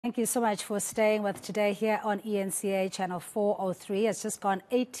Thank you so much for staying with today here on eNCA channel 403. It's just gone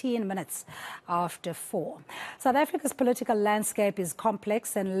 18 minutes after 4. South Africa's political landscape is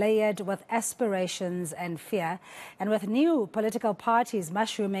complex and layered with aspirations and fear. And with new political parties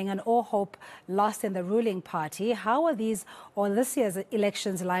mushrooming and all hope lost in the ruling party, how are these or this year's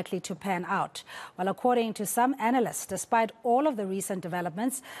elections likely to pan out? Well, according to some analysts, despite all of the recent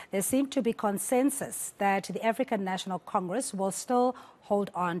developments, there seems to be consensus that the African National Congress will still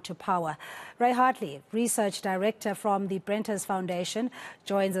hold on to power. Ray Hartley, research director from the Brenthurst Foundation,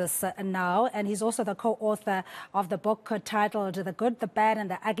 joins us now, and he's also the co-author of the book titled The Good, the Bad and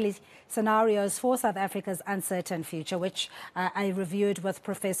the Ugly Scenarios for South Africa's Uncertain Future, which I reviewed with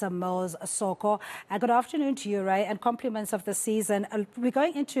Professor Mose Soko. Good afternoon to you, Ray, and compliments of the season. We're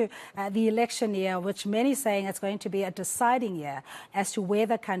going into the election year, which many saying it's going to be a deciding year as to where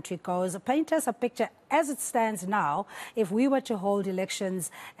the country goes. Paint us a picture as it stands now. If we were to hold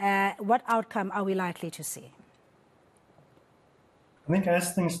elections, what outcome are we likely to see? I think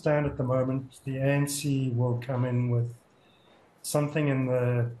as things stand at the moment, the ANC will come in with something in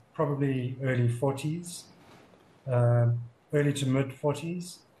the probably early 40s, early to mid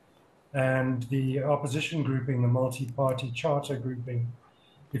 40s. And the opposition grouping, the multi-party charter grouping,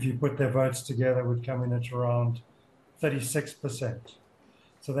 if you put their votes together, would come in at around 36%.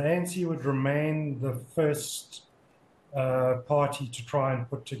 So the ANC would remain the first party to try and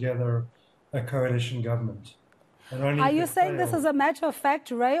put together a coalition government. Are you saying this is a matter of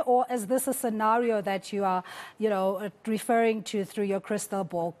fact, Ray, or is this a scenario that you are, referring to through your crystal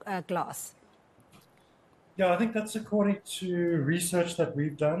ball glass? Yeah, I think that's according to research that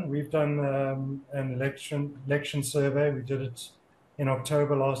we've done. We've done an election survey. We did it in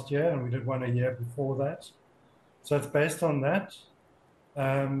October last year, and we did one a year before that. So it's based on that.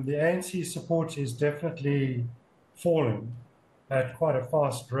 The ANC support is definitely falling at quite a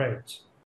fast rate.